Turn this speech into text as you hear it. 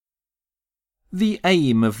The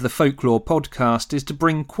aim of the Folklore podcast is to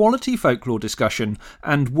bring quality folklore discussion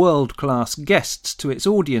and world-class guests to its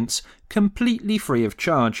audience completely free of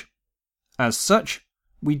charge. As such,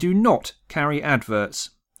 we do not carry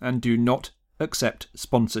adverts and do not accept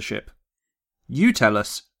sponsorship. You tell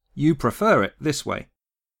us you prefer it this way.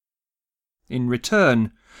 In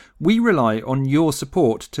return, we rely on your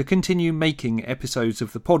support to continue making episodes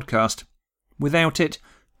of the podcast. Without it,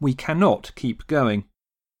 we cannot keep going.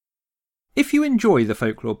 If you enjoy the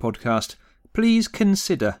Folklore podcast, please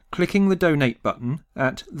consider clicking the donate button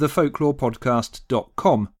at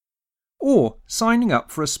thefolklorepodcast.com or signing up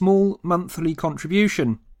for a small monthly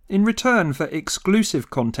contribution in return for exclusive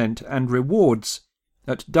content and rewards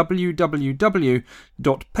at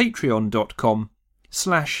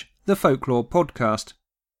www.patreon.com/thefolklorepodcast.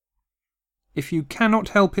 If you cannot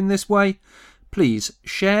help in this way, please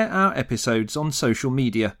share our episodes on social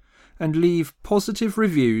media and leave positive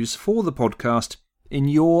reviews for the podcast in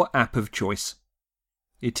your app of choice.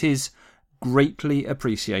 It is greatly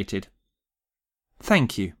appreciated.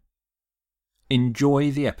 Thank you. Enjoy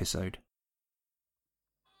the episode.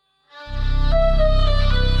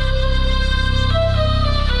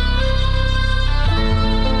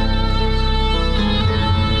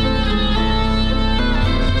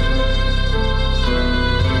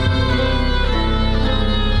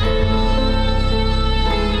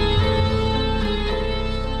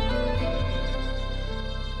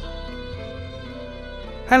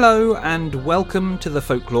 Hello and welcome to the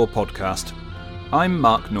Folklore Podcast. I'm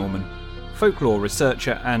Mark Norman, folklore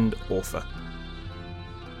researcher and author.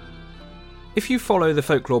 If you follow the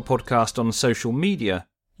Folklore Podcast on social media,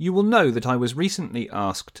 you will know that I was recently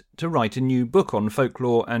asked to write a new book on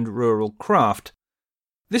folklore and rural craft.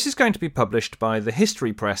 This is going to be published by the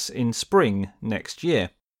History Press in spring next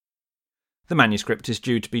year. The manuscript is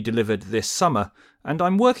due to be delivered this summer, and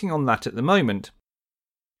I'm working on that at the moment.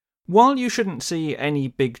 While you shouldn't see any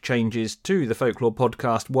big changes to the Folklore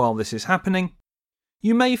Podcast while this is happening,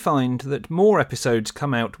 you may find that more episodes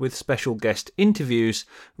come out with special guest interviews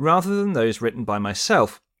rather than those written by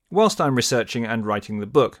myself, whilst I'm researching and writing the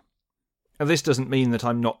book. This doesn't mean that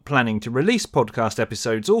I'm not planning to release podcast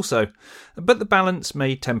episodes also, but the balance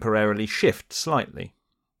may temporarily shift slightly.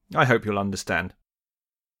 I hope you'll understand.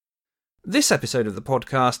 This episode of the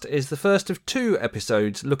podcast is the first of 2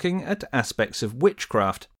 episodes looking at aspects of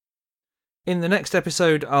witchcraft. In the next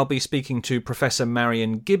episode, I'll be speaking to Professor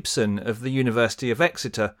Marion Gibson of the University of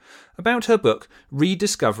Exeter about her book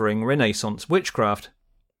Rediscovering Renaissance Witchcraft.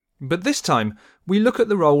 But this time, we look at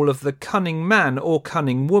the role of the cunning man or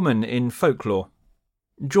cunning woman in folklore.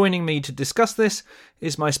 Joining me to discuss this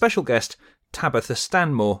is my special guest, Tabitha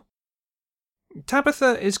Stanmore.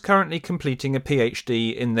 Tabitha is currently completing a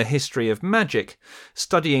PhD in the history of magic,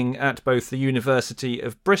 studying at both the University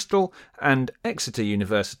of Bristol and Exeter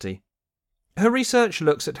University. Her research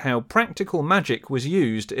looks at how practical magic was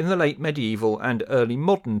used in the late medieval and early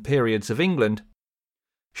modern periods of England.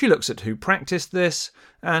 She looks at who practiced this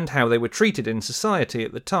and how they were treated in society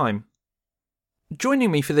at the time.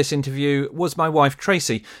 Joining me for this interview was my wife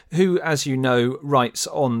Tracy, who, as you know, writes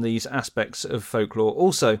on these aspects of folklore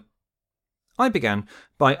also. I began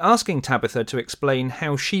by asking Tabitha to explain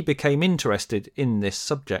how she became interested in this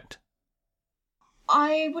subject.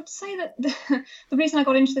 I would say that the reason I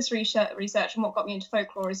got into this research and what got me into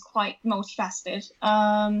folklore is quite multifaceted.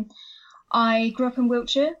 I grew up in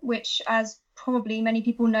Wiltshire, which, as probably many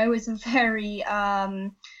people know, is a very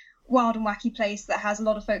wild and wacky place that has a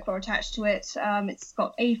lot of folklore attached to it. It's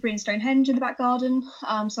got Avebury and Stonehenge in the back garden,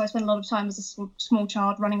 so I spent a lot of time as a small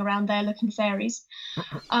child running around there looking for fairies.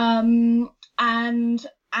 And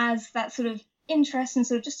as that sort of interest and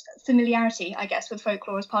sort of just familiarity, I guess, with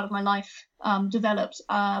folklore as part of my life developed,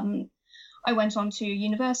 I went on to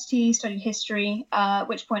university, studied history, at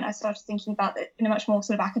which point I started thinking about it in a much more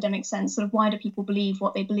sort of academic sense, sort of why do people believe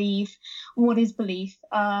what they believe, what is belief,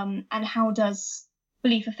 and how does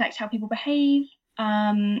belief affect how people behave,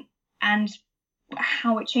 and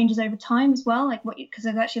how it changes over time as well, like because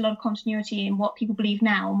there's actually a lot of continuity in what people believe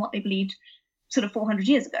now and what they believed sort of 400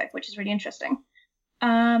 years ago, which is really interesting.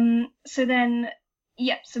 So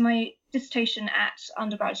my dissertation at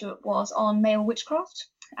undergraduate was on male witchcraft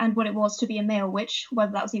and what it was to be a male witch,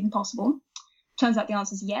 whether that was even possible. Turns out the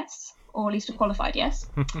answer is yes, or at least a qualified yes.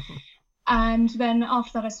 And then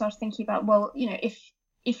after that, I started thinking about, well, you know, if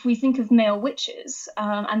we think of male witches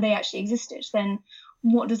and they actually existed, then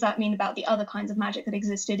what does that mean about the other kinds of magic that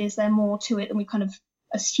existed? Is there more to it than we kind of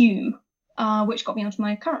assume, which got me onto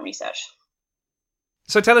my current research.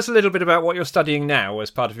 So tell us a little bit about what you're studying now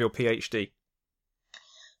as part of your PhD.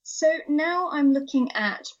 So now I'm looking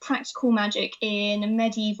at practical magic in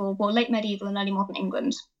late medieval and early modern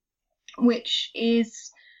England, which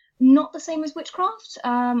is not the same as witchcraft.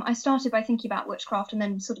 I started by thinking about witchcraft and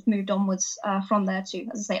then sort of moved onwards from there to,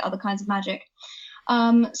 as I say, other kinds of magic.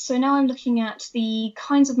 So now I'm looking at the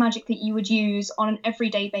kinds of magic that you would use on an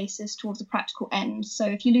everyday basis towards a practical end. So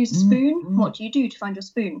if you lose a spoon, what do you do to find your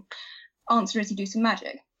spoon? Answer is you do some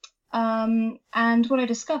magic. And what I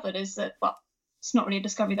discovered is that, well, it's not really a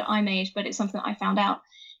discovery that I made, but it's something that I found out,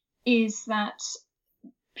 is that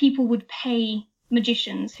people would pay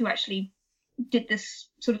magicians who actually did this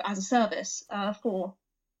sort of as a service for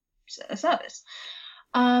a service.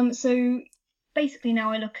 So basically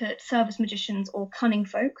now I look at service magicians or cunning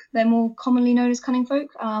folk. They're more commonly known as cunning folk.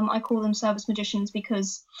 I call them service magicians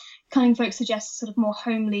because cunning folk suggests sort of more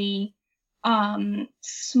homely,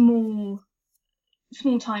 small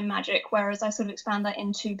time magic, whereas I sort of expand that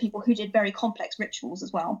into people who did very complex rituals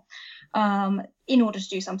as well, in order to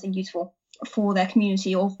do something useful for their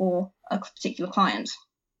community or for a particular client.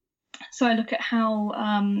 So I look at how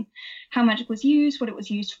magic was used, what it was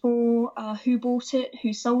used for, who bought it,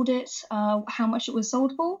 who sold it, how much it was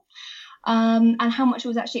sold for, and how much it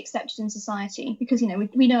was actually accepted in society. Because, you know,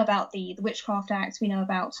 we know about the Witchcraft Act, we know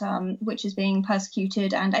about witches being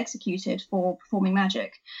persecuted and executed for performing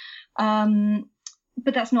magic.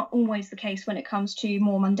 But that's not always the case when it comes to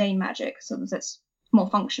more mundane magic, so that's more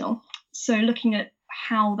functional. So looking at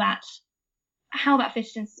how that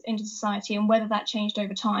fitted into society and whether that changed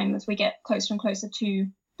over time as we get closer and closer to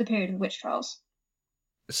the period of the witch trials.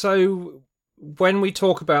 So when we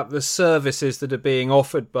talk about the services that are being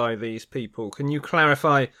offered by these people, can you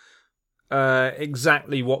clarify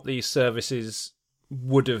exactly what these services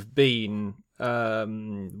would have been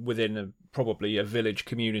within probably a village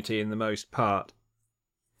community in the most part?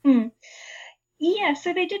 Yeah,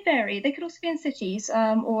 so they did vary. They could also be in cities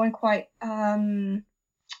or in quite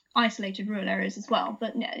isolated rural areas as well.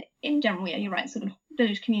 But in general, yeah, you're right, sort of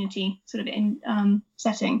village community sort of in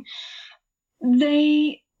setting.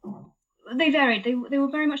 They varied. They were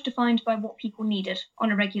very much defined by what people needed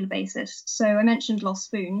on a regular basis. So I mentioned lost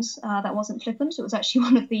spoons. That wasn't flippant. It was actually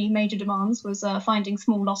one of the major demands was finding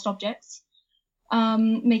small lost objects.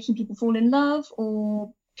 Making people fall in love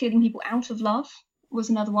or clearing people out of love was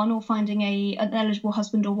another one, or finding an eligible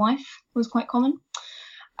husband or wife was quite common.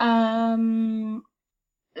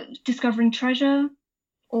 Discovering treasure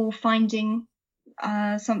or finding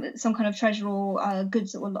some kind of treasure or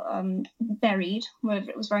goods that were buried, wherever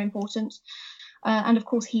it was very important. And of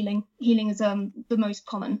course, healing. Healing is the most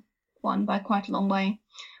common one by quite a long way,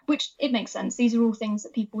 which it makes sense. These are all things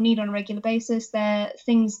that people need on a regular basis. They're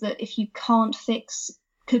things that if you can't fix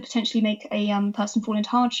could potentially make a person fall into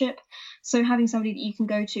hardship. So having somebody that you can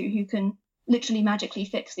go to who can literally magically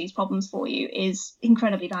fix these problems for you is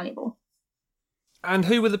incredibly valuable. And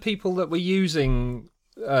who were the people that were using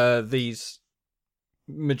these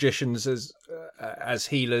magicians as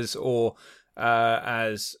healers or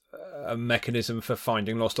as a mechanism for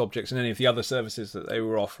finding lost objects and any of the other services that they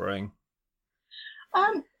were offering?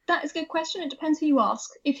 That is a good question. It depends who you ask.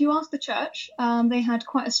 If you ask the church, they had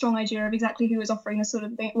quite a strong idea of exactly who was offering this sort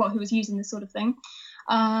of thing, who was using this sort of thing.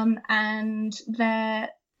 And their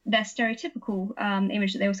stereotypical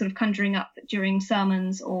image that they were sort of conjuring up during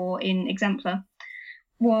sermons or in exemplar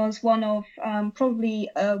was one of probably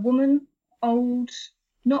a woman, old,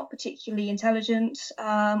 not particularly intelligent,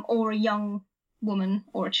 or a young woman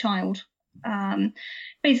or a child.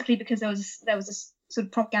 Basically because there was this sort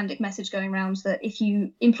of propagandic message going around that if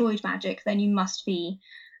you employed magic, then you must be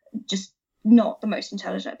just not the most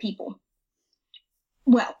intelligent people.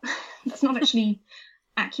 Well, that's not actually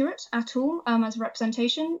accurate at all as a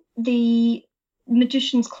representation. The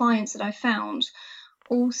magicians' clients that I found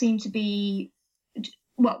all seem to be,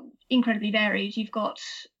 well, incredibly varied. You've got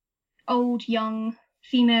old, young,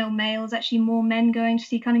 female, males, actually more men going to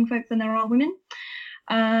see cunning folk than there are women.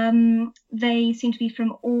 They seem to be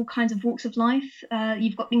from all kinds of walks of life.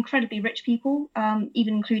 You've got incredibly rich people,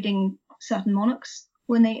 even including certain monarchs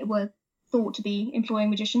when they were thought to be employing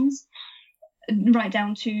magicians, right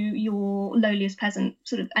down to your lowliest peasant,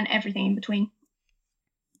 sort of, and everything in between.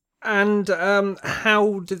 And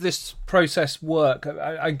how did this process work?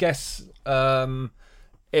 I guess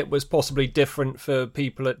it was possibly different for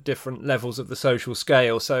people at different levels of the social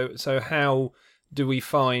scale. So how do we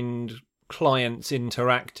find clients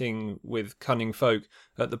interacting with cunning folk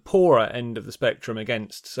at the poorer end of the spectrum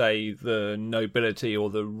against, say, the nobility or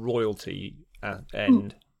the royalty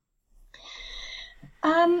end?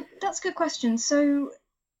 That's a good question. So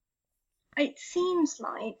it seems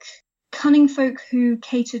like cunning folk who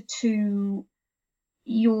catered to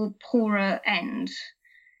your poorer end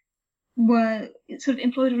were sort of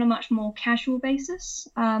employed on a much more casual basis.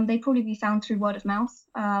 They'd probably be found through word of mouth.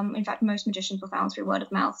 In fact, most magicians were found through word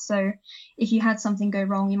of mouth. So if you had something go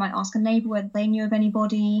wrong, you might ask a neighbour whether they knew of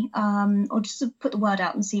anybody, or just to put the word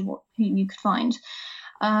out and see who you could find.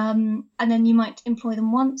 And then you might employ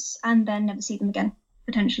them once and then never see them again,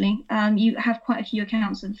 potentially. You have quite a few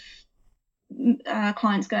accounts of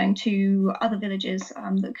clients going to other villages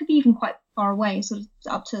that could be even quite far away, sort of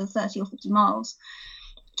up to 30 or 50 miles,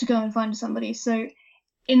 to go and find somebody. So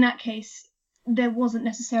in that case, there wasn't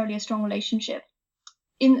necessarily a strong relationship.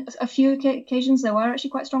 In a few occasions, there were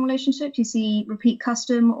actually quite strong relationships. You see repeat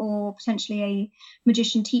custom, or potentially a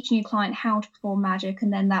magician teaching a client how to perform magic,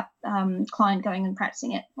 and then that client going and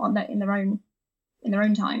practicing it in their own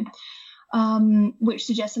time, which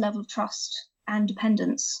suggests a level of trust and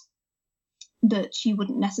dependence that you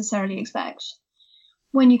wouldn't necessarily expect.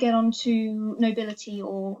 When you get onto nobility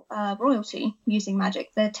or royalty using magic,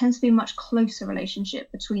 there tends to be a much closer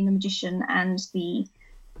relationship between the magician and the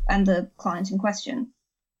client in question.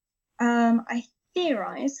 I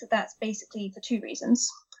theorize that that's basically for two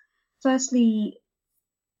reasons. Firstly,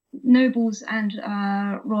 nobles and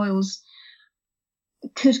royals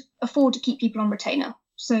could afford to keep people on retainer.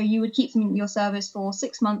 So you would keep them in your service for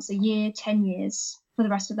 6 months, a year, 10 years, for the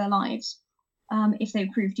rest of their lives, if they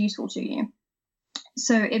proved useful to you.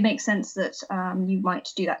 So it makes sense that you might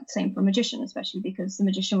do that same for a magician, especially because the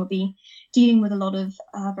magician would be dealing with a lot of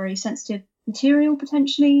very sensitive material,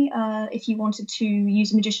 potentially. If you wanted to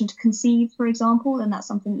use a magician to conceive, for example, then that's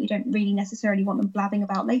something that you don't really necessarily want them blabbing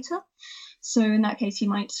about later. So in that case, you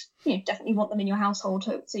might definitely want them in your household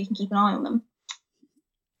so you can keep an eye on them.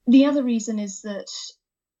 The other reason is that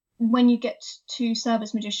when you get to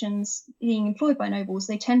service magicians being employed by nobles,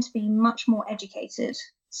 they tend to be much more educated.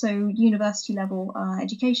 So university level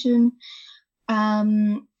education,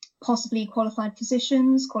 possibly qualified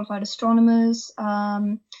physicians, qualified astronomers,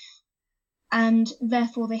 and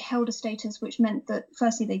therefore they held a status which meant that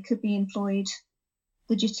firstly they could be employed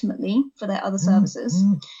legitimately for their other services,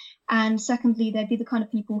 and secondly they'd be the kind of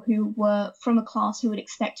people who were from a class who would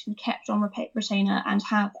expect to be kept on retainer and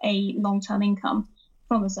have a long-term income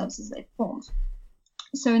from the services they performed.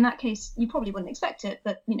 So in that case, you probably wouldn't expect it,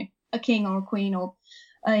 but a king or a queen or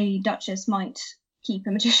a duchess might keep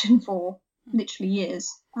a magician for literally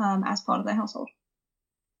years as part of their household.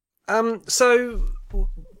 So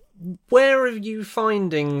where are you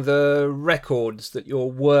finding the records that you're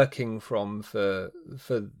working from for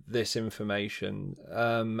this information?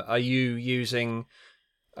 Are you using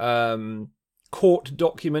court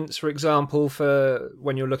documents, for example, for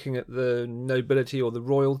when you're looking at the nobility or the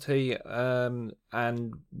royalty?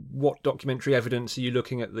 And what documentary evidence are you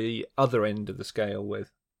looking at the other end of the scale with?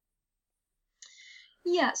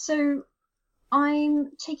 Yeah, so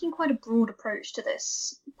I'm taking quite a broad approach to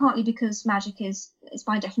this, partly because magic is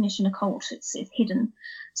by definition occult, it's hidden.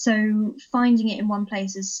 So finding it in one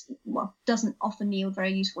place doesn't often yield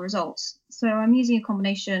very useful results. So I'm using a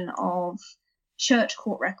combination of church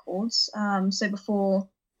court records. So before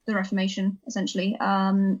the Reformation, essentially,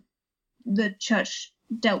 the church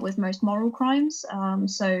dealt with most moral crimes.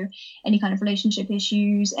 So any kind of relationship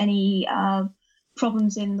issues, any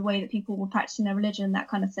problems in the way that people were practicing their religion, that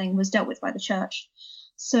kind of thing was dealt with by the church.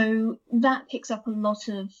 So that picks up a lot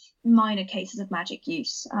of minor cases of magic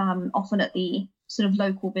use, often at the sort of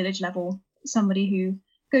local village level. Somebody who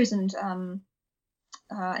goes and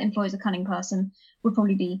employs a cunning person would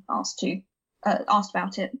probably be asked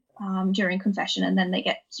about it during confession, and then they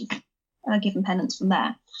get given penance from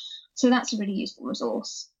there. So that's a really useful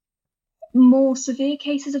resource. More severe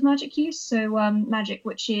cases of magic use, so magic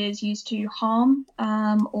which is used to harm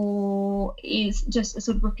or is just a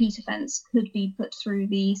sort of repeat offence, could be put through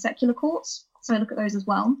the secular courts. So I look at those as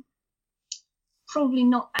well. Probably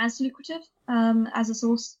not as lucrative as a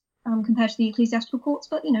source compared to the ecclesiastical courts,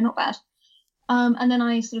 but not bad. And then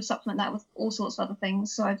I sort of supplement that with all sorts of other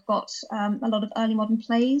things. So I've got a lot of early modern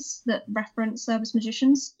plays that reference service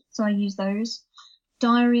magicians, so I use those.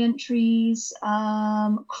 Diary entries,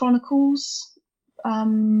 chronicles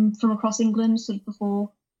from across England, sort of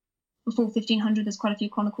before 1500. There's quite a few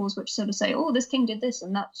chronicles which sort of say, oh, this king did this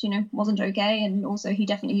and that, wasn't okay, and also he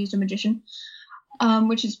definitely used a magician,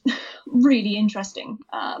 which is really interesting.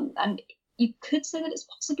 And you could say that it's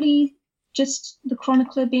possibly just the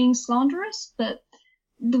chronicler being slanderous, but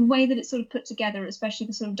the way that it's sort of put together, especially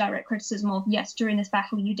the sort of direct criticism of, yes, during this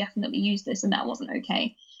battle you definitely used this and that wasn't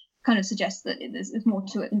okay, kind of suggests that there's more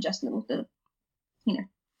to it than just a little bit of,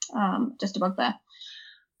 just a bugbear.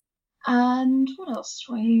 And what else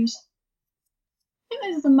do I use? I think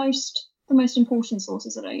those are the the most important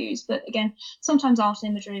sources that I use. But again, sometimes art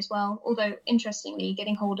and imagery as well. Although, interestingly,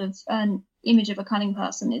 getting hold of an image of a cunning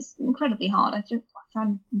person is incredibly hard. I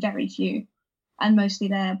found very few, and mostly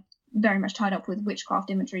they're very much tied up with witchcraft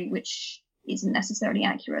imagery, which isn't necessarily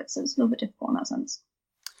accurate. So it's a little bit difficult in that sense.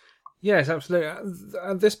 Yes, absolutely.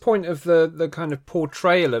 At this point of the kind of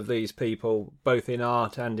portrayal of these people, both in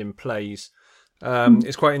art and in plays,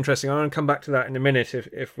 is quite interesting. I'm going to come back to that in a minute,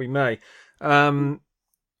 if we may.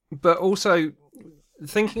 But also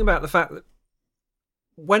thinking about the fact that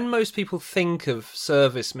when most people think of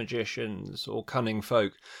service magicians or cunning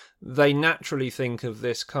folk, they naturally think of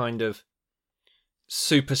this kind of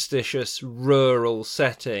superstitious rural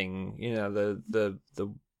setting. You know, the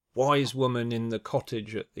wise woman in the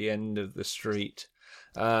cottage at the end of the street,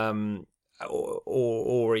 or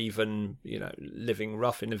even, you know, living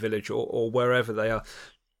rough in a village or wherever they are.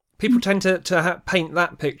 People tend to paint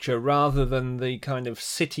that picture rather than the kind of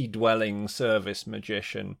city-dwelling service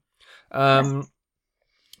magician. Why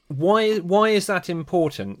is that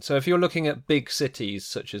important? So if you're looking at big cities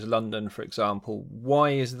such as London, for example,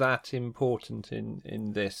 why is that important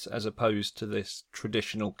in this as opposed to this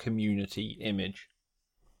traditional community image?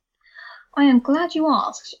 I am glad you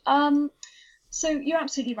asked. So you're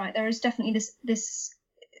absolutely right. There is definitely this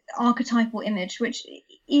archetypal image, which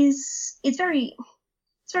it's very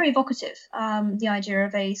evocative. The idea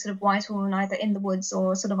of a sort of wise woman either in the woods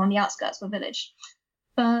or sort of on the outskirts of a village.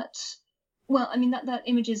 But, well, I mean, that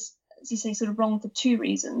image is, as you say, sort of wrong for two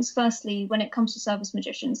reasons. Firstly, when it comes to service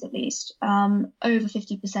magicians, at least, over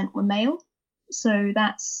 50% were male. So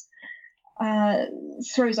that's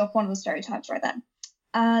throws off one of the stereotypes right there.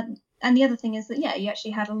 And the other thing is that, yeah, you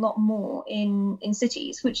actually had a lot more in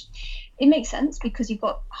cities, which it makes sense because you've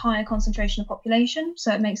got higher concentration of population.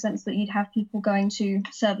 So it makes sense that you'd have people going to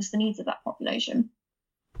service the needs of that population.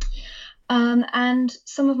 And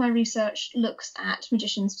some of my research looks at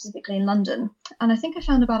magicians specifically in London. And I think I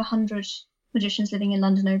found about 100 magicians living in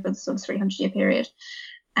London over the sort of 300-year period.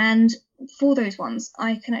 And for those ones,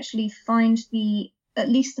 I can actually find at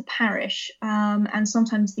least the parish and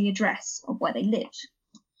sometimes the address of where they lived.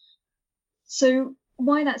 So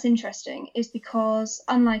why that's interesting is because,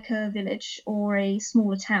 unlike a village or a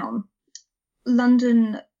smaller town,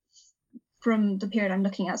 London, from the period I'm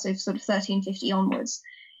looking at, so sort of 1350 onwards,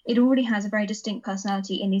 it already has a very distinct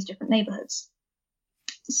personality in these different neighbourhoods.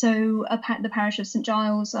 So the parish of St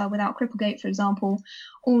Giles, without Cripplegate, for example,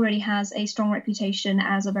 already has a strong reputation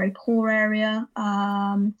as a very poor area,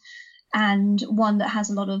 and one that has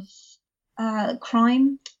a lot of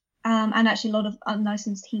crime, and actually a lot of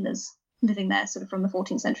unlicensed healers living there sort of from the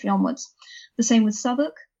 14th century onwards. The same with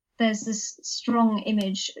Southwark. There's this strong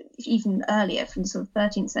image, even earlier from the sort of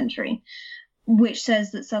 13th century, which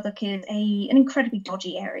says that Southwark is an incredibly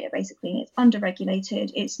dodgy area, basically. It's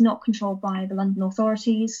under-regulated, it's not controlled by the London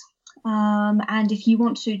authorities, and if you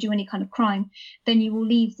want to do any kind of crime, then you will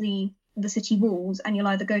leave the city walls and you'll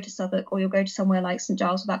either go to Southwark or you'll go to somewhere like St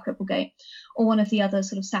Giles without Cripplegate, or one of the other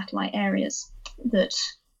sort of satellite areas that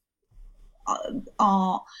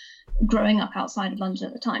are growing up outside of London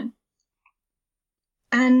at the time.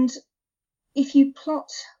 And if you plot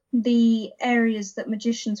the areas that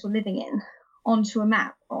magicians were living in onto a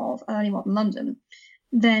map of early modern London,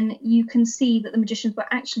 then you can see that the magicians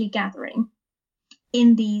were actually gathering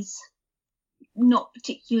in these not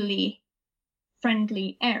particularly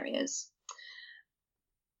friendly areas.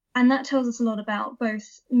 And that tells us a lot about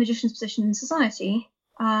both magicians' position in society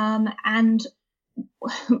and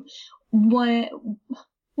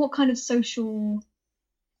what kind of social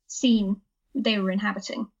scene they were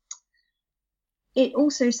inhabiting. It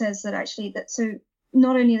also says that actually so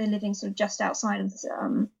not only are they living sort of just outside of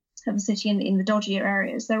the city in the dodgier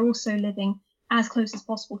areas, they're also living as close as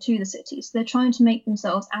possible to the city. So they're trying to make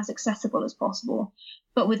themselves as accessible as possible,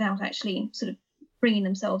 but without actually sort of bringing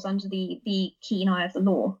themselves under the keen eye of the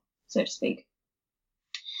law, so to speak.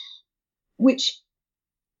 Which,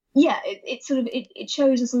 yeah, it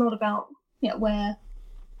shows us a lot about where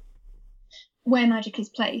magic is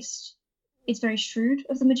placed. It's very shrewd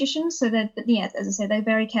of the magicians. So as I say, they're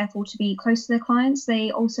very careful to be close to their clients.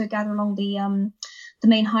 They also gather along the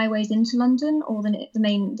main highways into London, or the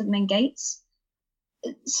main gates.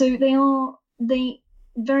 So they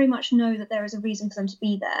very much know that there is a reason for them to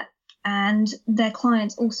be there, and their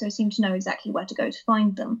clients also seem to know exactly where to go to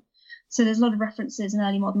find them. So there's a lot of references in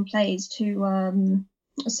early modern plays to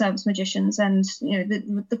service magicians, and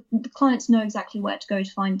the clients know exactly where to go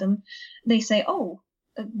to find them. They say, oh,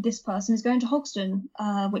 this person is going to Hoxton,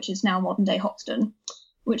 which is now modern day Hoxton,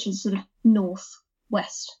 which is sort of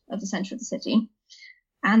northwest of the centre of the city.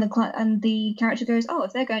 And the character goes, oh,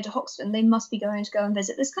 if they're going to Hoxton, they must be going to go and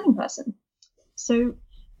visit this cunning person. So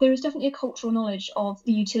there is definitely a cultural knowledge of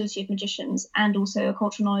the utility of magicians, and also a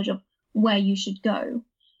cultural knowledge of where you should go.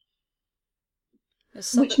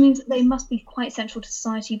 Which means that they must be quite central to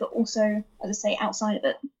society, but also, as I say, outside of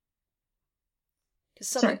it.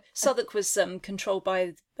 Because Southwark was controlled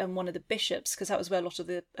by one of the bishops, because that was where a lot of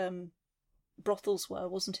the brothels were,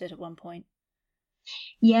 wasn't it, at one point?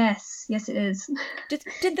 Yes, it is. Did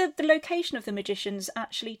the location of the magicians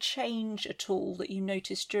actually change at all that you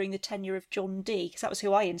noticed during the tenure of John Dee? Because that was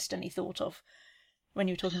who I instantly thought of when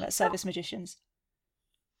you were talking about service magicians.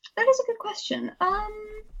 That is a good question.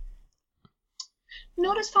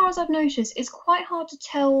 Not as far as I've noticed. It's quite hard to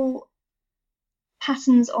tell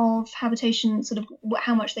patterns of habitation, sort of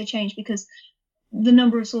how much they change, because the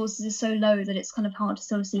number of sources is so low that it's kind of hard to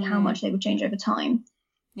sort of see how much they would change over time.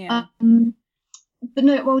 Yeah. But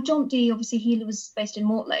no, well, John Dee, obviously, he was based in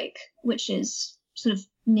Mortlake, which is sort of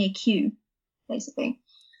near Kew, basically.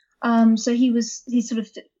 So he's sort of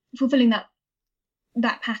fulfilling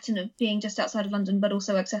that pattern of being just outside of London, but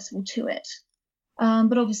also accessible to it.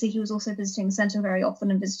 But obviously, he was also visiting the centre very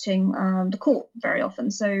often and visiting the court very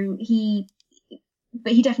often. So he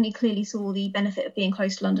definitely clearly saw the benefit of being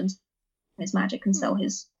close to London, his magic, and sell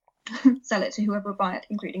it to whoever would buy it,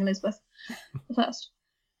 including Elizabeth I.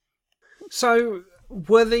 So,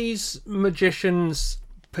 were these magicians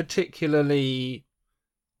particularly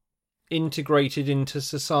integrated into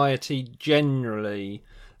society generally,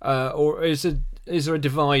 or is there a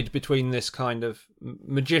divide between this kind of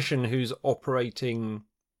magician who's operating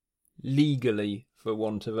legally, for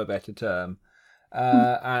want of a better term,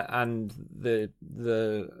 and the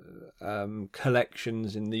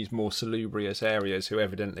collections in these more salubrious areas who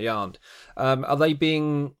evidently aren't? Are they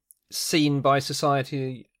being seen by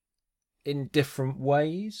society in different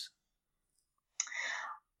ways?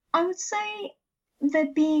 I would say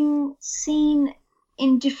they're being seen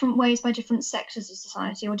in different ways by different sectors of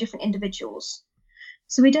society or different individuals.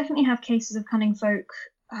 So we definitely have cases of cunning folk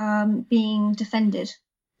being defended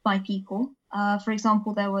by people. For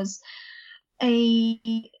example, there was a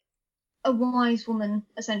wise woman,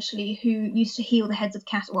 essentially, who used to heal the heads of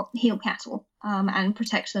cattle, and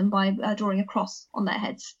protect them by drawing a cross on their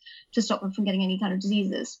heads to stop them from getting any kind of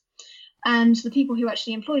diseases. And the people who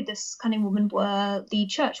actually employed this cunning woman were the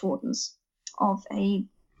church wardens of a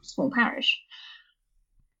small parish.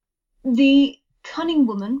 The cunning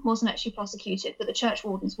woman wasn't actually prosecuted, but the church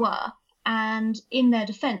wardens were. And in their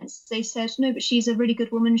defence, they said, no, but she's a really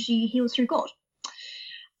good woman. She heals through God.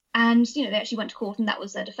 And, they actually went to court, and that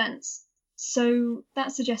was their defence. So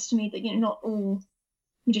that suggests to me that, not all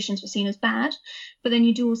magicians were seen as bad, but then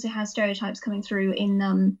you do also have stereotypes coming through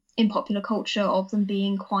in popular culture of them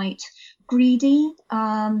being quite greedy.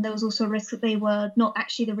 There was also a risk that they were not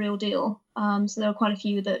actually the real deal. So there were quite a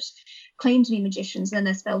few that claimed to be magicians, then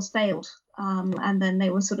their spells failed, and then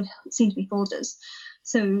they were sort of seen to be fraudsters.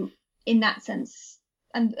 So in that sense,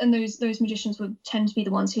 and those magicians would tend to be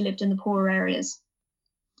the ones who lived in the poorer areas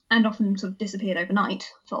and often sort of disappeared overnight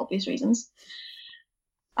for obvious reasons.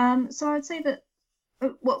 So I would say that,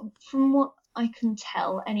 from what I can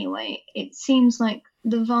tell anyway, it seems like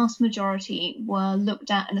the vast majority were looked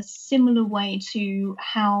at in a similar way to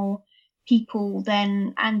how people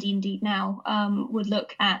then, and indeed now, would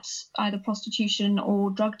look at either prostitution or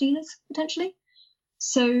drug dealers, potentially.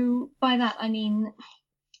 So by that, I mean,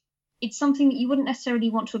 it's something that you wouldn't necessarily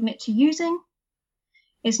want to admit to using.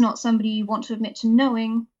 It's not somebody you want to admit to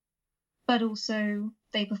knowing, but also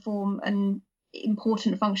they perform an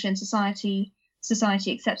important function in society.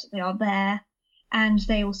 Society accepts that they are there, and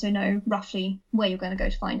they also know roughly where you're going to go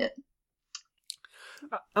to find it.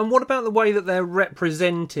 And what about the way that they're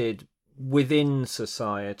represented within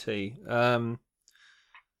society?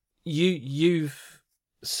 You've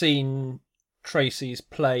seen Tracy's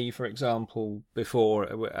play, for example, before,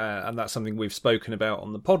 and that's something we've spoken about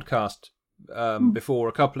on the podcast before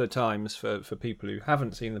a couple of times for people who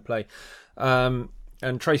haven't seen the play. And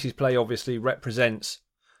Tracy's play obviously represents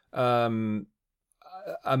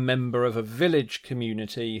a member of a village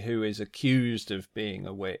community who is accused of being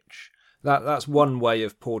a witch. That's one way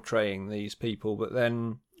of portraying these people, but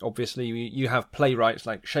then obviously you have playwrights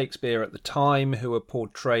like Shakespeare at the time who are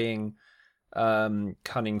portraying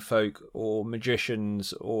cunning folk or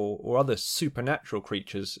magicians or other supernatural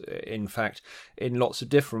creatures, in fact, in lots of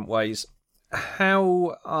different ways.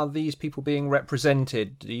 How are these people being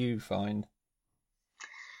represented, do you find?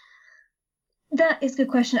 That is a good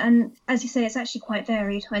question, and as you say, it's actually quite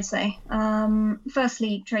varied, I'd say.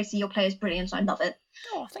 Firstly, Tracy, your play is brilliant. I love it.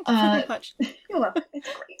 Oh, thank you very much. You're welcome. It's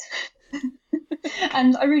great.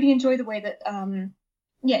 And I really enjoy the way that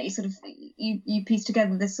you sort of you piece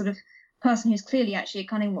together this sort of person who's clearly actually a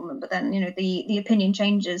cunning woman, but then the opinion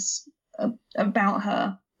changes about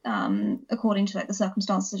her according to like the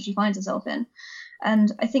circumstances that she finds herself in,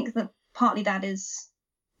 and I think that partly that is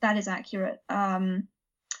accurate.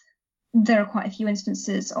 There are quite a few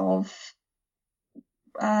instances of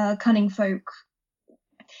cunning folk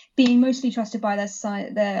being mostly trusted by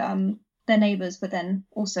their neighbours, but then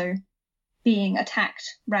also being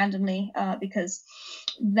attacked randomly because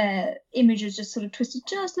their image is just sort of twisted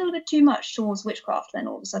just a little bit too much towards witchcraft. Then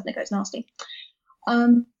all of a sudden it goes nasty.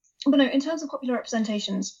 But no, in terms of popular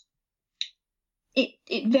representations,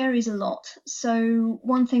 it varies a lot. So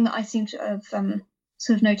one thing that I seem to have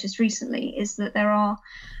sort of noticed recently is that there are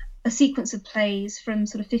a sequence of plays from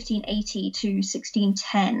sort of 1580 to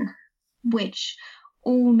 1610, which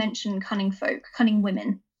all mention cunning folk, cunning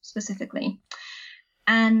women specifically.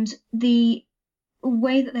 And the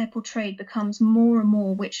way that they're portrayed becomes more and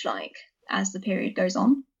more witch-like as the period goes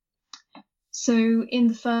on. So in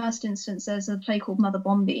the first instance, there's a play called Mother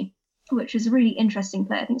Bombi, which is a really interesting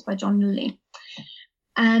play. I think it's by John Lilly.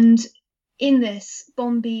 And in this,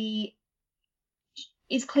 Bombi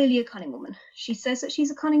is clearly a cunning woman. She says that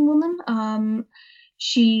she's a cunning woman.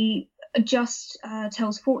 She just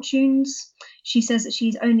tells fortunes. She says that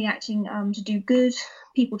she's only acting to do good.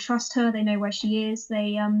 People trust her. They know where she is.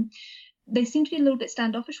 They seem to be a little bit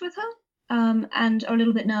standoffish with her and are a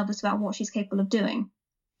little bit nervous about what she's capable of doing.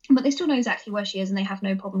 But they still know exactly where she is, and they have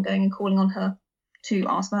no problem going and calling on her to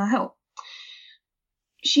ask for her help.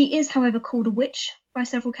 She is, however, called a witch by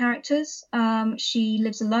several characters. She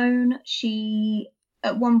lives alone. She,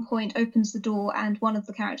 at one point, opens the door, and one of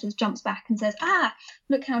the characters jumps back and says,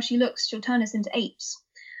 look how she looks. She'll turn us into apes.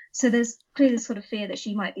 So there's clearly this sort of fear that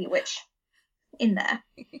she might be a witch in there.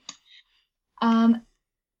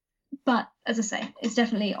 But, as I say, it's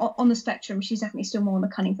definitely, on the spectrum, she's definitely still more on the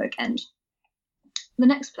cunning folk end. The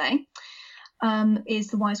next play is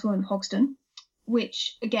The Wise Woman of Hogston,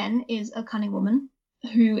 which, again, is a cunning woman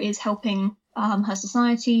who is helping her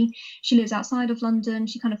society. She lives outside of London.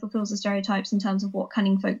 She kind of fulfills the stereotypes in terms of what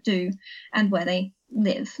cunning folk do and where they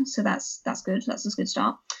live. So that's good. That's a good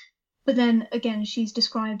start. But then, again, she's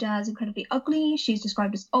described as incredibly ugly. She's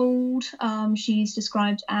described as old. She's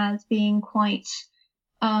described as being quite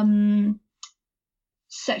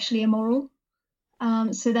sexually immoral.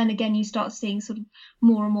 So then again, you start seeing sort of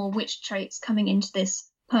more and more witch traits coming into this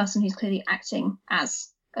person who's clearly acting as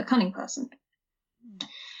a cunning person.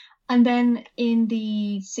 And then in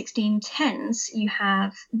the 1610s, you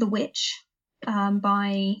have The Witch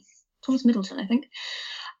by Thomas Middleton, I think.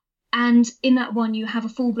 And in that one, you have a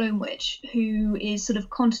full-blown witch who is sort of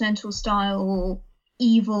continental style,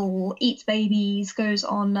 evil, eats babies, goes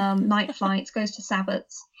on night flights, goes to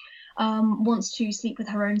sabbats, wants to sleep with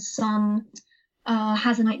her own son,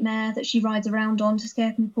 has a nightmare that she rides around on to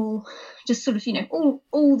scare people. Just sort of,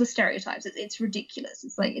 all the stereotypes. It's ridiculous.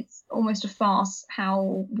 It's like, it's almost a farce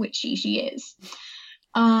how witchy she is.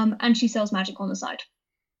 And she sells magic on the side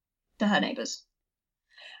to her neighbours.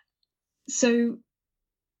 So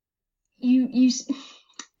you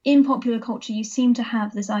in popular culture, you seem to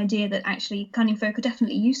have this idea that actually cunning folk are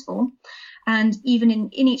definitely useful. And even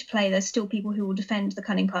in each play, there's still people who will defend the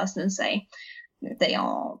cunning person and say they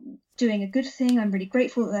are doing a good thing. I'm really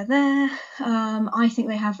grateful that they're there. I think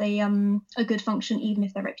they have a good function, even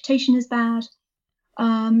if their reputation is bad.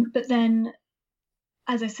 But then,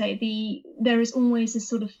 as I say, there is always this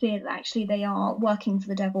sort of fear that actually they are working for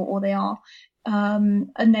the devil, or they are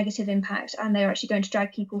a negative impact, and they're actually going to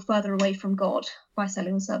drag people further away from God by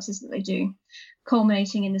selling the services that they do,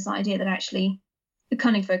 culminating in this idea that actually the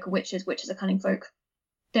cunning folk are witches are cunning folk.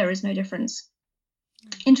 There is no difference.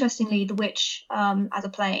 Interestingly, The Witch as a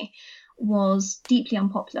play was deeply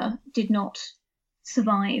unpopular, did not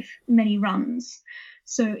survive many runs.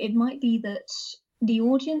 So it might be that the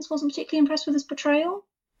audience wasn't particularly impressed with this portrayal,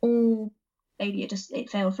 or maybe it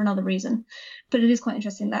failed for another reason. But it is quite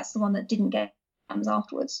interesting. That's the one that didn't get runs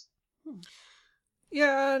afterwards.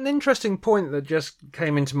 Yeah, an interesting point that just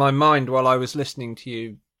came into my mind while I was listening to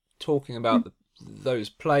you talking about those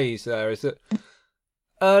plays there is that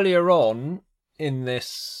earlier on in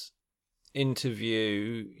this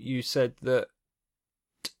interview, you said that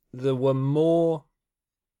there were more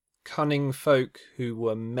cunning folk who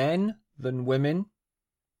were men than women.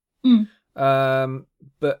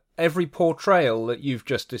 But every portrayal that you've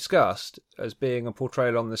just discussed as being a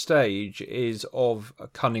portrayal on the stage is of a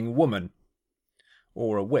cunning woman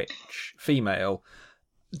or a witch, female.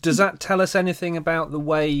 Does that tell us anything about the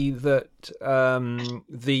way that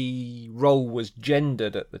the role was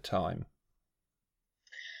gendered at the time?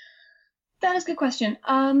 That is a good question.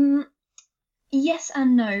 Yes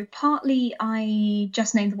and no. Partly, I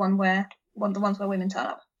just named the ones where women turn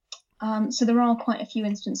up. So there are quite a few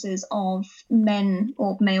instances of men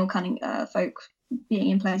or male cunning folk being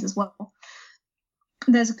in plays as well.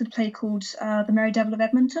 There's a good play called The Merry Devil of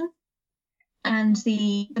Edmonton, and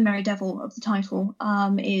the Merry Devil of the title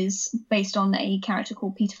is based on a character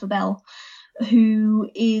called Peter Fabel, who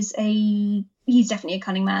is he's definitely a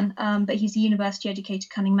cunning man, but he's a university-educated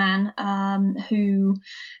cunning man who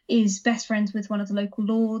is best friends with one of the local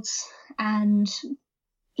lords, and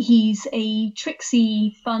he's a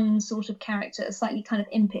tricksy, fun sort of character, slightly kind of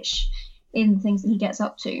impish in the things that he gets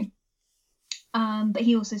up to. But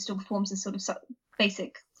he also still performs this sort of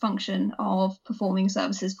basic function of performing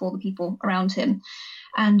services for the people around him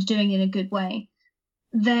and doing it in a good way.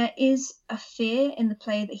 There is a fear in the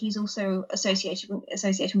play that he's also associated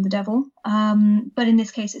with the devil, but in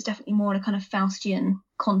this case it's definitely more in a kind of Faustian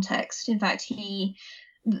context. In fact,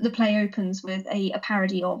 the play opens with a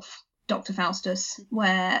parody of Dr. Faustus,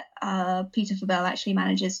 where Peter Fabel actually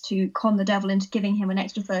manages to con the devil into giving him an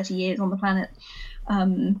extra 30 years on the planet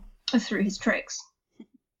through his tricks.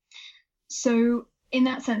 So in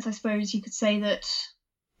that sense, I suppose you could say that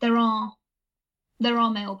there are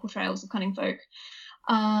male portrayals of cunning folk,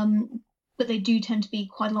 but they do tend to be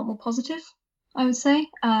quite a lot more positive, I would say,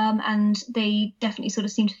 and they definitely sort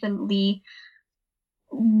of seem to fill the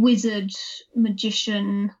wizard,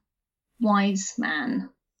 magician, wise man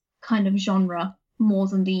kind of genre more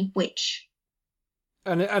than the witch.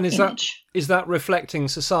 And image. is that reflecting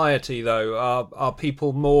society though? Are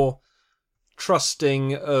people more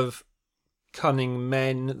trusting of cunning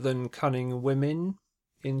men than cunning women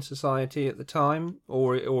in society at the time,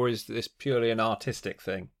 or is this purely an artistic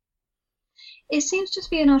thing? It seems just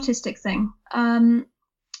to be an artistic thing.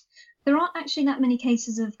 There aren't actually that many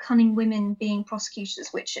cases of cunning women being prosecuted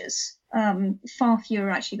as witches. Far fewer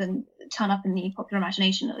actually than turn up in the popular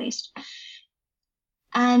imagination, at least.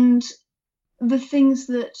 And the things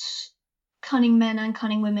that cunning men and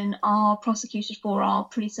cunning women are prosecuted for are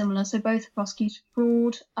pretty similar. So both are prosecuted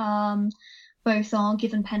for fraud, both are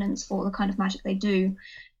given penance for the kind of magic they do.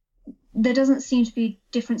 There doesn't seem to be a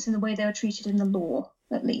difference in the way they are treated in the law,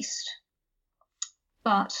 at least.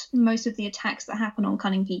 But most of the attacks that happen on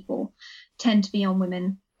cunning people tend to be on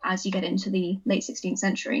women as you get into the late 16th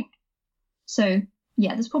century. So,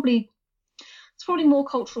 yeah, there's probably more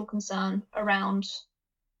cultural concern around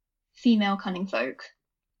female cunning folk,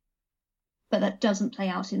 but that doesn't play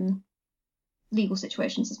out in legal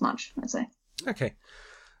situations as much, I'd say. Okay.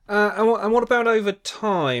 And what about over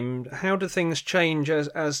time? How do things change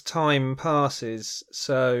as time passes?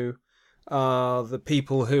 So are the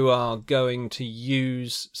people who are going to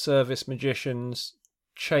use service magicians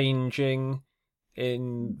changing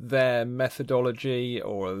in their methodology,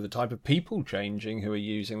 or the type of people changing who are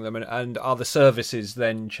using them? And are the services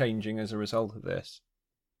then changing as a result of this?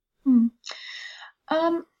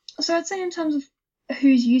 So I'd say in terms of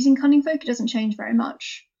who's using cunning folk, it doesn't change very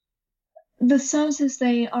much. The services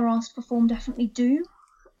they are asked to perform definitely do,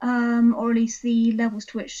 or at least the levels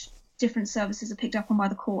to which different services are picked up on by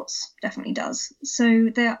the courts definitely does. So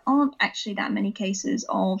there aren't actually that many cases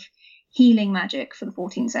of healing magic for the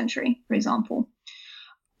 14th century, for example.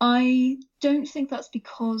 I don't think that's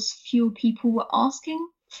because fewer people were asking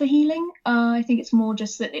for healing. I think it's more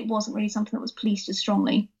just that it wasn't really something that was policed as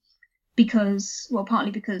strongly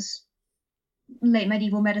partly because late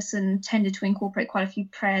medieval medicine tended to incorporate quite a few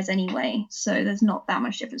prayers anyway, so there's not that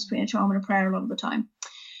much difference between a charm and a prayer a lot of the time.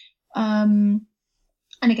 And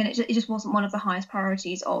again, it just wasn't one of the highest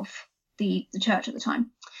priorities of the church at the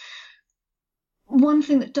time. One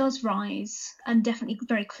thing that does rise, and definitely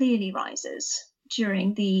very clearly rises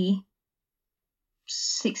during the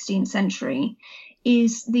 16th century,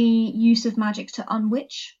 is the use of magic to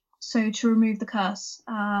unwitch, so to remove the curse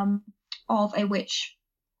of a witch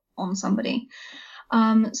on somebody.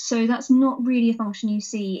 So that's not really a function you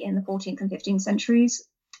see in the 14th and 15th centuries.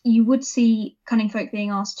 You would see cunning folk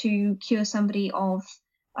being asked to cure somebody of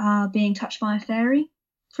being touched by a fairy,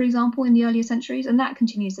 for example, in the earlier centuries, and that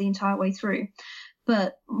continues the entire way through.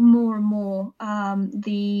 But more and more,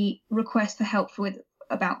 the request for help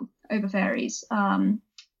over fairies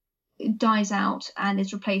dies out and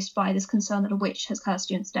is replaced by this concern that a witch has cursed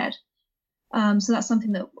you instead. So that's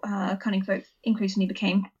something that cunning folk increasingly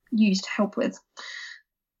became used to help with.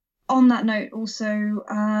 On that note, also,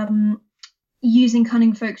 using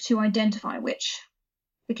cunning folk to identify a witch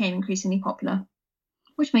became increasingly popular,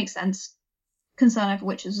 which makes sense. Concern over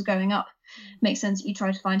witches was going up. Makes sense that you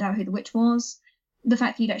try to find out who the witch was. The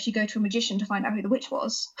fact that you'd actually go to a magician to find out who the witch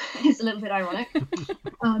was is a little bit ironic.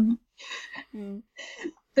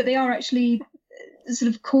 But they are actually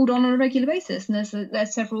sort of called on a regular basis. And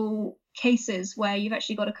there's several cases where you've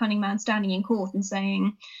actually got a cunning man standing in court and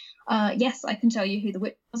saying, yes, I can tell you who the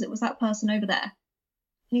witch was. It was that person over there.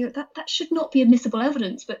 And you go, that should not be admissible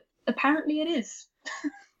evidence, but apparently it is.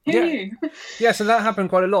 Who knew? Yeah, so that happened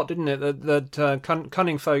quite a lot, didn't it? That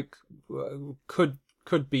cunning folk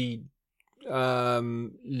could be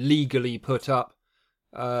legally put up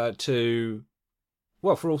to,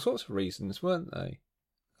 well, for all sorts of reasons, weren't they?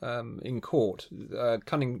 In court,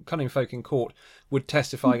 cunning folk in court would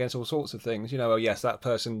testify against all sorts of things. Oh, yes, that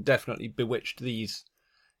person definitely bewitched these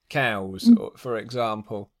cows, for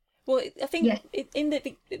example. Well, I think in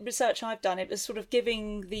the research I've done, it was sort of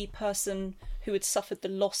giving the person who had suffered the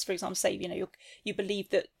loss, for example, say, you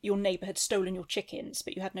believed that your neighbour had stolen your chickens,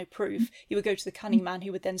 but you had no proof. You would go to the cunning man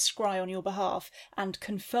who would then scry on your behalf and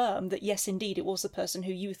confirm that, yes, indeed, it was the person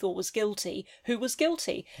who you thought was guilty who was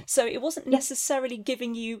guilty. So it wasn't necessarily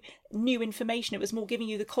giving you new information. It was more giving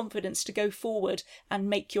you the confidence to go forward and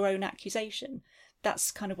make your own accusation.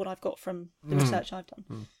 That's kind of what I've got from the research I've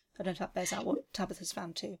done. I don't know if that bears out what Tabitha's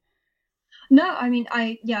found too. No, I mean,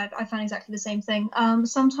 I found exactly the same thing.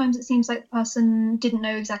 Sometimes it seems like the person didn't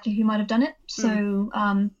know exactly who might have done it. So,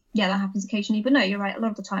 that happens occasionally. But no, you're right. A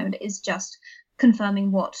lot of the time it is just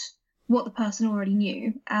confirming what the person already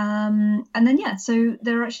knew. And then, so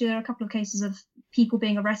there are a couple of cases of people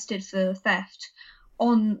being arrested for theft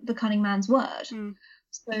on the cunning man's word.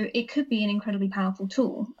 So it could be an incredibly powerful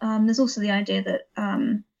tool. There's also the idea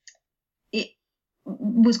that it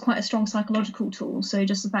was quite a strong psychological tool. So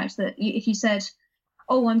just the fact that if you said,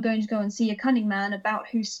 oh, I'm going to go and see a cunning man about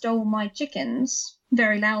who stole my chickens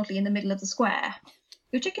very loudly in the middle of the square,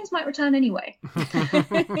 your chickens might return anyway.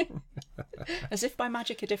 As if by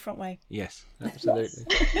magic a different way. Yes, absolutely.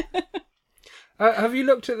 Have you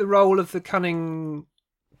looked at the role of the cunning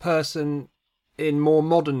person in more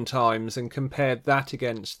modern times and compared that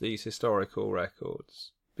against these historical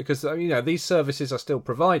records? Because, these services are still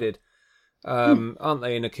provided, aren't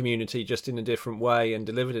they, in a community, just in a different way and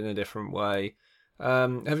delivered in a different way.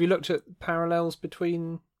 Have you looked at parallels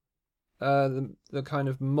between the kind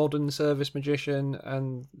of modern service magician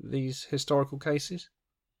and these historical cases?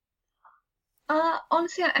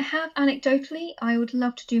 Honestly, I have anecdotally. I would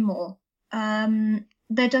love to do more.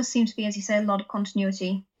 There does seem to be, as you say, a lot of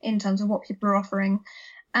continuity in terms of what people are offering,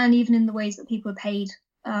 and even in the ways that people are paid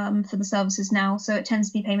for the services now. So it tends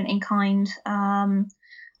to be payment in kind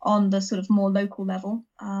on the sort of more local level.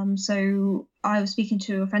 So I was speaking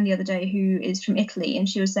to a friend the other day who is from Italy, and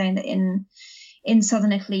she was saying that in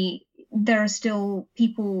southern Italy, there are still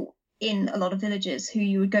people in a lot of villages who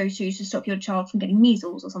you would go to stop your child from getting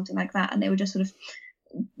measles or something like that. And they would just sort of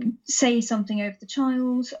say something over the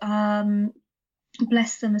child,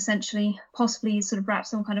 bless them essentially, possibly sort of wrap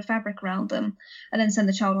some kind of fabric around them, and then send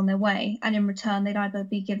the child on their way. And in return, they'd either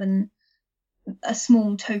be given a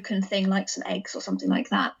small token thing like some eggs or something like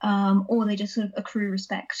that, or they just sort of accrue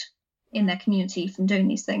respect in their community from doing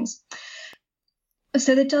these things.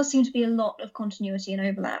 So there does seem to be a lot of continuity and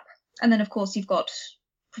overlap. And then, of course, you've got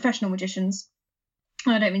professional magicians.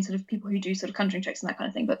 I don't mean sort of people who do sort of conjuring tricks and that kind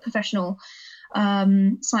of thing, but professional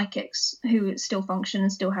psychics who still function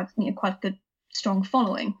and still have quite a good, strong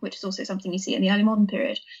following, which is also something you see in the early modern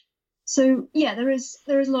period. So yeah, there is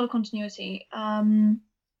a lot of continuity.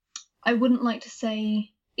 I wouldn't like to say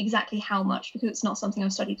exactly how much because it's not something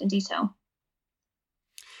I've studied in detail.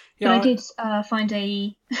 Yeah, but I did find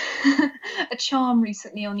a a charm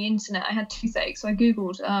recently on the internet. I had toothache, so I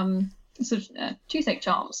googled toothache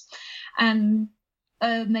charms, and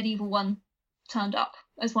a medieval one turned up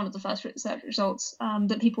as one of the first research results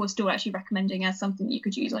that people were still actually recommending as something you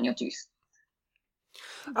could use on your tooth.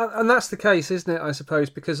 And that's the case, isn't it, I suppose,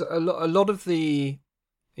 because a lot of the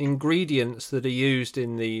ingredients that are used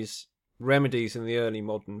in these remedies in the early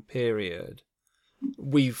modern period,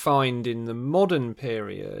 we find in the modern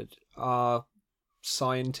period are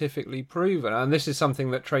scientifically proven. And this is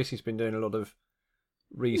something that Tracy's been doing a lot of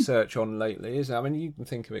research on lately, isn't it? I mean, you can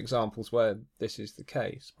think of examples where this is the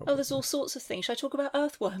case. Probably. Oh, there's all sorts of things. Should I talk about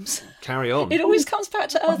earthworms? Carry on. It always comes back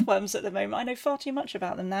to earthworms at the moment. I know far too much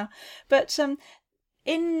about them now. But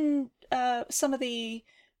in some of the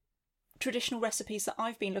traditional recipes that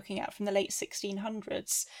I've been looking at from the late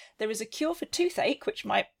 1600s, there is a cure for toothache, which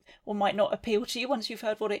might or might not appeal to you once you've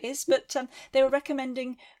heard what it is, but they were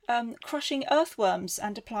recommending crushing earthworms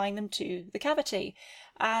and applying them to the cavity.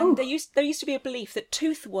 And there used to be a belief that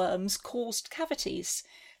toothworms caused cavities.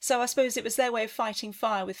 So I suppose it was their way of fighting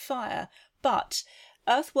fire with fire. But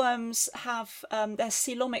earthworms have their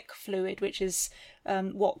coelomic fluid, which is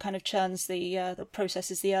what kind of churns the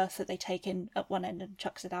processes the earth that they take in at one end and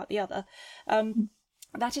chucks it out the other.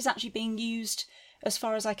 That is actually being used as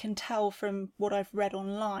far as I can tell from what I've read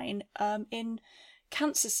online, in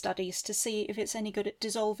cancer studies to see if it's any good at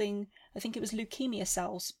dissolving, I think it was leukemia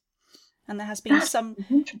cells. And there has been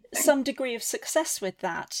some degree of success with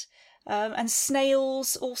that. And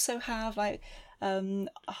snails also have like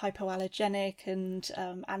hypoallergenic and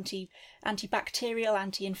antibacterial,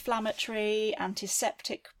 anti-inflammatory,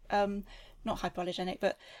 antiseptic, not hypoallergenic,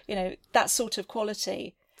 but that sort of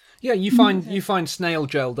quality. Yeah, you find snail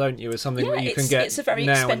gel, don't you, as something that you can get it's a very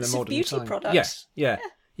now in the expensive modern beauty time. product. Yes, yeah.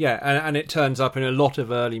 And it turns up in a lot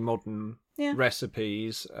of early modern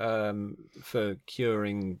recipes for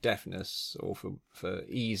curing deafness or for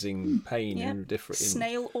easing pain in different.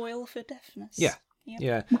 Snail oil for deafness. Yeah.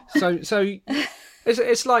 Yeah. So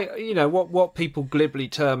it's like what people glibly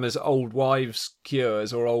term as old wives'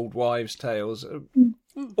 cures or old wives' tales,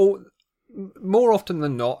 or more often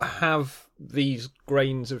than not have these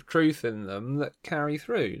grains of truth in them that carry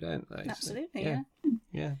through, don't they? Absolutely. So,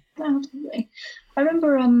 yeah. Absolutely. I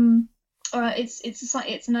remember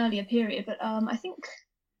it's an earlier period, but I think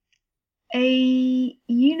a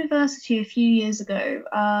university a few years ago,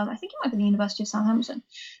 I think it might be the University of Southampton,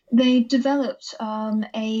 they developed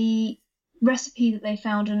a recipe that they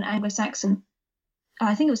found in an Anglo-Saxon,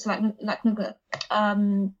 I think it was Lacnuga,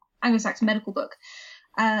 Anglo-Saxon medical book,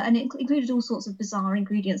 and it included all sorts of bizarre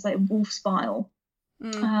ingredients like wolf's bile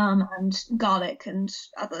and garlic and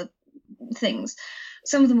other things.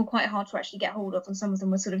 Some of them were quite hard to actually get hold of, and some of them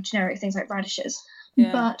were sort of generic things like radishes.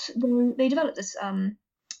 Yeah. But they developed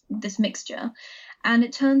this mixture, and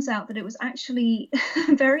it turns out that it was actually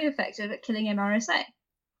very effective at killing MRSA.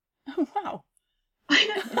 Oh wow! I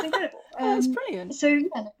know, it's incredible. That's brilliant. So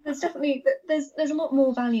there's definitely there's a lot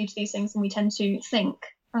more value to these things than we tend to think.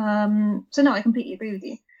 So no, I completely agree with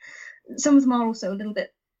you. Some of them are also a little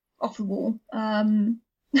bit off the wall. I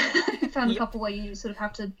found a couple where you sort of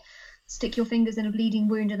have to stick your fingers in a bleeding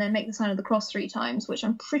wound and then make the sign of the cross 3 times, which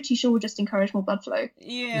I'm pretty sure would just encourage more blood flow.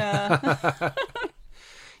 Yeah.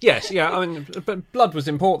 Yes, yeah. I mean, but blood was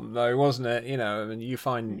important, though, wasn't it? You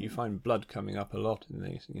find blood coming up a lot in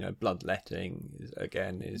these. Bloodletting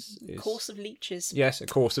is course of leeches. Yes, a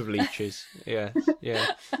course of leeches. Yeah.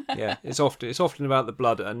 It's often about the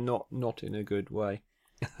blood and not in a good way.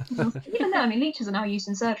 Even though, I mean, leeches are now used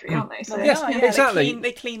in surgery, aren't they? So exactly.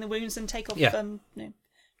 They clean the wounds and take off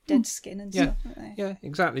dead skin and stuff, don't they? Yeah,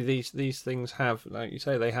 exactly. These things have, like you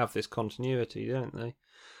say, they have this continuity, don't they?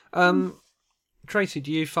 Tracy,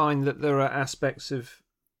 do you find that there are aspects of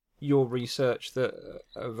your research that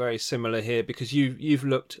are very similar here? Because you've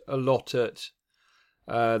looked a lot at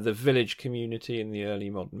the village community in the early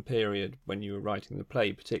modern period when you were writing the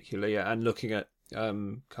play, particularly, and looking at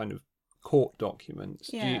kind of court documents.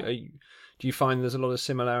 Yeah. Do you find there's a lot of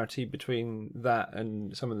similarity between that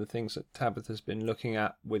and some of the things that Tabitha's been looking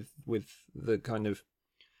at with the kind of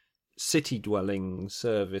city-dwelling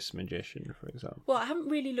service magician, for example? Well, I haven't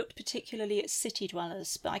really looked particularly at city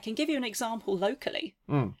dwellers, but I can give you an example locally.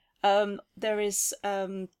 There is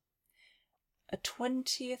a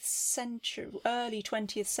 20th century, early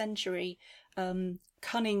 20th century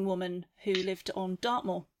cunning woman who lived on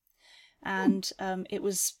Dartmoor, and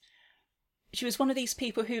she was one of these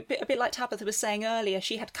people who, a bit like Tabitha was saying earlier,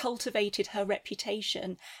 she had cultivated her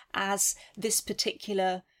reputation as this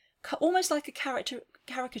particular, almost like a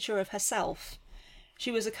caricature of herself.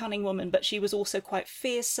 She was a cunning woman, but she was also quite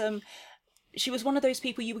fearsome. She was one of those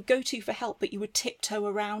people you would go to for help, but you would tiptoe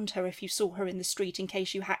around her if you saw her in the street in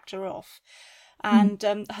case you hacked her off. And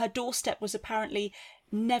her doorstep was apparently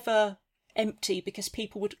never empty because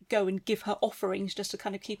people would go and give her offerings just to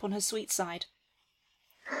kind of keep on her sweet side.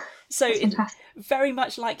 So it's very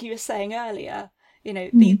much like you were saying earlier,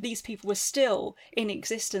 these people were still in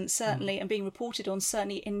existence, certainly, and being reported on,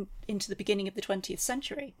 certainly, into the beginning of the 20th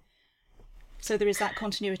century. So there is that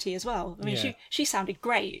continuity as well. I mean, she sounded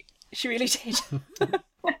great. She really did.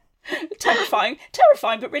 Terrifying,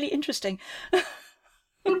 but really interesting. It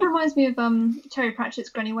reminds me of Terry Pratchett's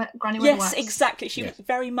Granny Weatherwax. Yes, exactly. She was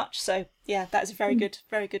very much so. Yeah, that's a very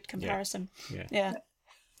good comparison. Yeah.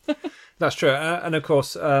 That's true. And of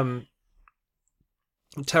course,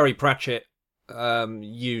 Terry Pratchett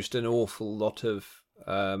used an awful lot of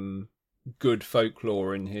good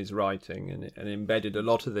folklore in his writing and embedded a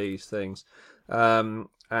lot of these things.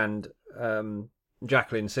 And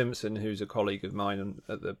Jacqueline Simpson, who's a colleague of mine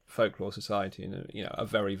at the Folklore Society and a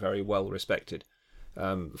very, very well-respected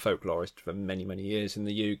folklorist for many, many years in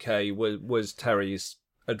the UK, was Terry's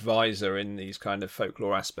advisor in these kind of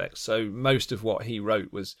folklore aspects. So most of what he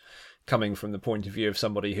wrote was coming from the point of view of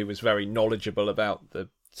somebody who was very knowledgeable about the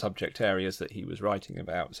subject areas that he was writing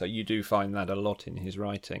about. So you do find that a lot in his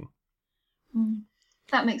writing.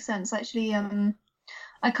 That makes sense. Actually,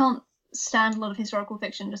 I can't stand a lot of historical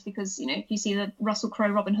fiction just because, if you see the Russell Crowe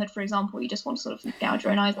Robin Hood, for example, you just want to sort of gouge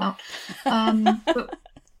your own eyes out. But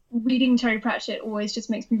reading Terry Pratchett always just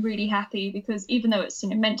makes me really happy because even though it's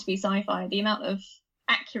meant to be sci-fi, the amount of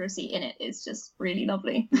accuracy in it is just really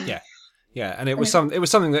lovely. Yeah, and it was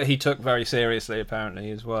something that he took very seriously,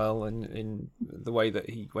 apparently, as well, and in the way that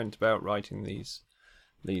he went about writing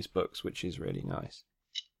these books, which is really nice.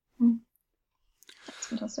 That's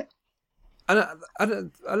fantastic. And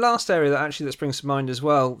a last area that springs to mind as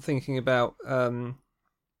well, thinking about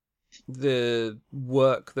the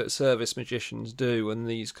work that service magicians do and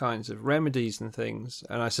these kinds of remedies and things,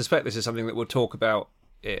 and I suspect this is something that we'll talk about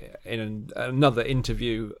in another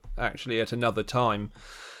interview, actually, at another time.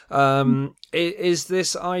 Is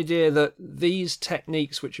this idea that these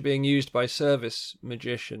techniques which are being used by service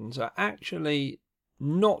magicians are actually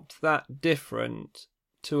not that different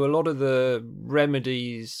to a lot of the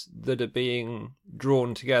remedies that are being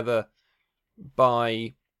drawn together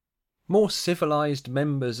by more civilized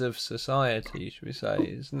members of society, should we say?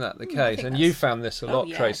 Isn't that the case? And you found this a lot,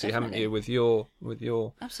 Tracy, definitely. haven't you, with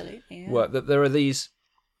your Absolutely, work, that there are these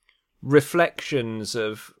reflections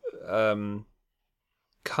of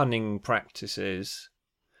cunning practices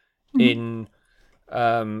in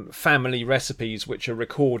family recipes which are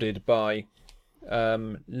recorded by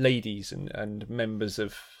ladies and members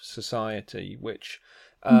of society, which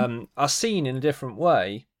are seen in a different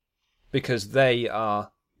way because they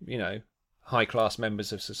are, high class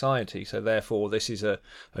members of society. So therefore, this is a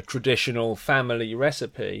traditional family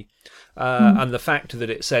recipe, and the fact that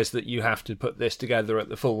it says that you have to put this together at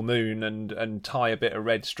the full moon and tie a bit of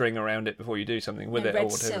red string around it before you do something with it, or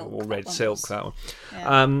whatever, or red silk, that one.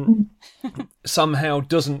 Yeah. Somehow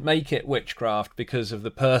doesn't make it witchcraft because of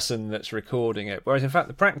the person that's recording it. Whereas in fact,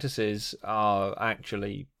 the practices are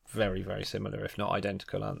actually very, very similar, if not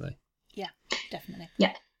identical, aren't they? Yeah, definitely.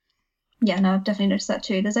 Yeah, no, I've definitely noticed that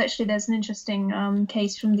too. There's an interesting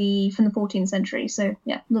case from the 14th century, so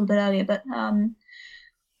yeah, a little bit earlier, but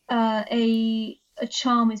a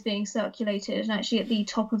charm is being circulated, and actually at the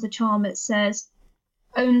top of the charm it says,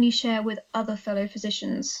 "Only share with other fellow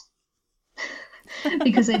physicians,"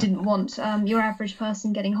 because they didn't want your average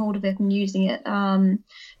person getting hold of it and using it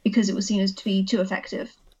because it was seen as to be too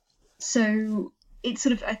effective. So it's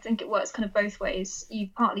sort of, I think it works kind of both ways.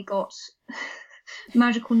 You've partly got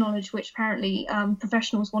magical knowledge which apparently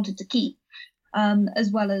professionals wanted to keep,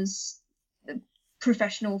 as well as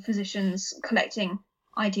professional physicians collecting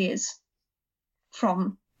ideas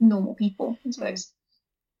from normal people, I suppose.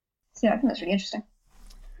 So yeah, I think that's really interesting.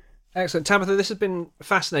 Excellent. Tabitha, this has been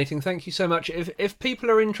fascinating. Thank you so much. If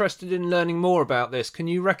people are interested in learning more about this, can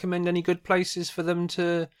you recommend any good places for them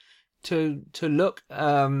to look,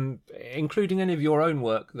 including any of your own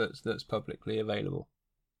work that's publicly available?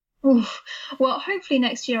 Oof. Well, hopefully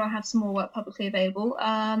next year I'll have some more work publicly available.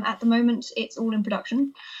 At the moment, it's all in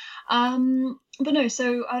production. But no,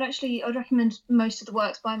 so I'd recommend most of the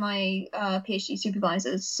works by my PhD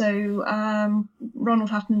supervisors. So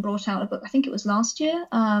Ronald Hutton brought out a book, I think it was last year,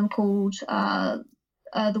 called The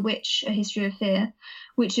Witch, A History of Fear,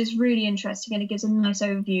 which is really interesting, and it gives a nice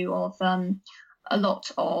overview of a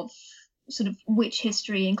lot of sort of witch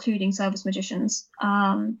history, including service magicians,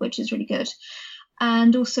 which is really good.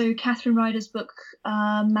 And also Catherine Ryder's book,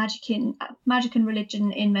 Magic and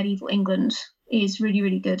Religion in Medieval England, is really,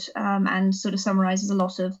 really good, and sort of summarises a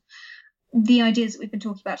lot of the ideas that we've been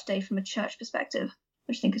talking about today from a church perspective,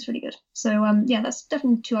 which I think is really good. So yeah, that's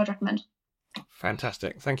definitely two I'd recommend.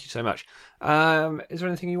 Fantastic. Thank you so much. Is there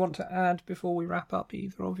anything you want to add before we wrap up,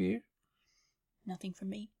 either of you? Nothing from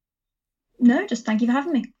me. No, just thank you for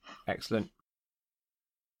having me. Excellent.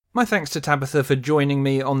 My thanks to Tabitha for joining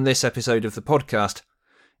me on this episode of the podcast.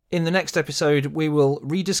 In the next episode, we will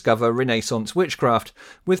rediscover Renaissance witchcraft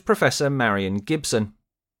with Professor Marion Gibson.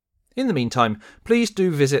 In the meantime, please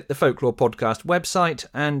do visit the Folklore Podcast website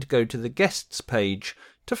and go to the guests page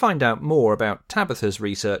to find out more about Tabitha's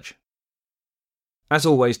research. As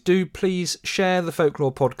always, do please share the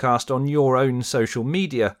Folklore Podcast on your own social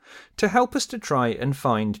media to help us to try and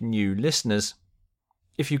find new listeners.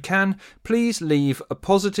 If you can, please leave a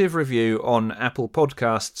positive review on Apple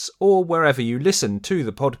Podcasts or wherever you listen to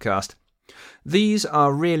the podcast. These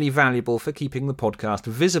are really valuable for keeping the podcast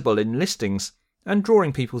visible in listings and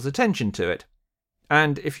drawing people's attention to it.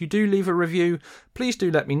 And if you do leave a review, please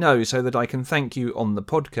do let me know so that I can thank you on the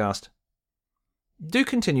podcast. Do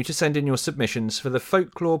continue to send in your submissions for the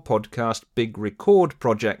Folklore Podcast Big Record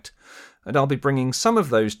project, and I'll be bringing some of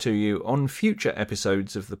those to you on future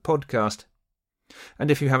episodes of the podcast.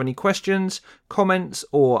 And if you have any questions, comments,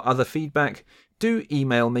 or other feedback, do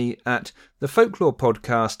email me at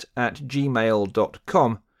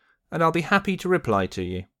thefolklorepodcast@gmail.com and I'll be happy to reply to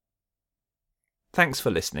you. Thanks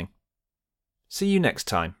for listening. See you next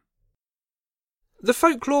time. The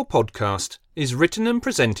Folklore Podcast is written and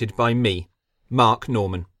presented by me, Mark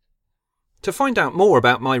Norman. To find out more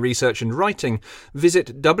about my research and writing,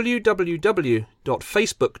 visit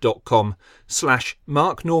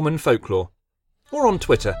www.facebook.com/MarkNormanFolklore or on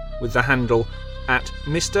Twitter with the handle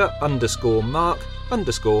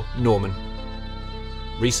 @Mr_Mark_Norman.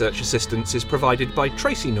 Research assistance is provided by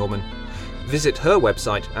Tracy Norman. Visit her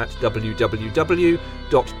website at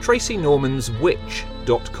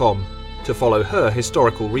www.tracynormanswitch.com to follow her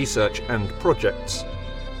historical research and projects.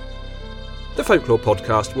 The Folklore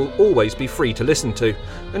Podcast will always be free to listen to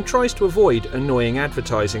and tries to avoid annoying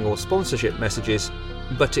advertising or sponsorship messages,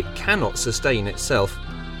 but it cannot sustain itself.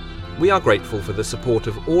 We are grateful for the support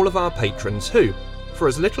of all of our patrons who, for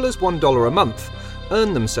as little as $1 a month,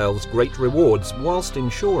 earn themselves great rewards whilst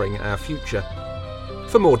ensuring our future.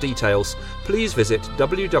 For more details, please visit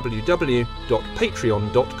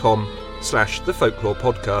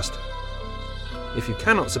www.patreon.com/thefolklorepodcast. If you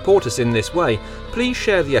cannot support us in this way, please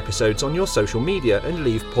share the episodes on your social media and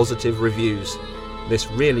leave positive reviews.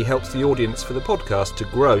 This really helps the audience for the podcast to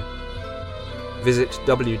grow. Visit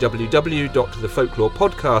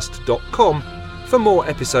www.thefolklorepodcast.com for more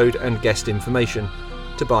episode and guest information,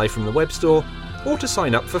 to buy from the web store, or to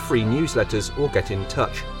sign up for free newsletters or get in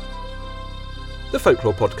touch. The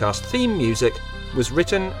Folklore Podcast theme music was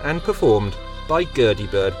written and performed by Gurdy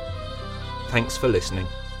Bird. Thanks for listening.